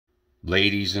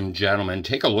Ladies and gentlemen,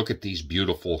 take a look at these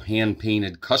beautiful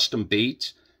hand-painted custom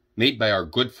baits made by our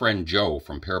good friend Joe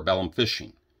from Parabellum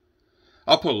Fishing.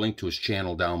 I'll put a link to his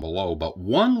channel down below, but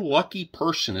one lucky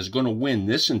person is going to win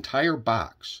this entire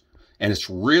box. And it's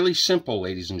really simple,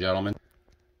 ladies and gentlemen.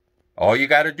 All you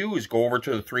got to do is go over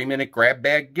to the 3-minute grab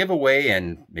bag giveaway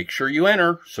and make sure you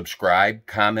enter, subscribe,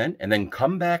 comment, and then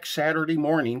come back Saturday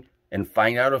morning and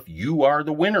find out if you are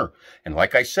the winner. And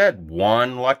like I said,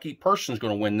 one lucky person is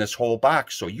going to win this whole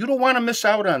box. So you don't want to miss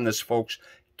out on this, folks.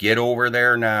 Get over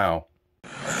there now.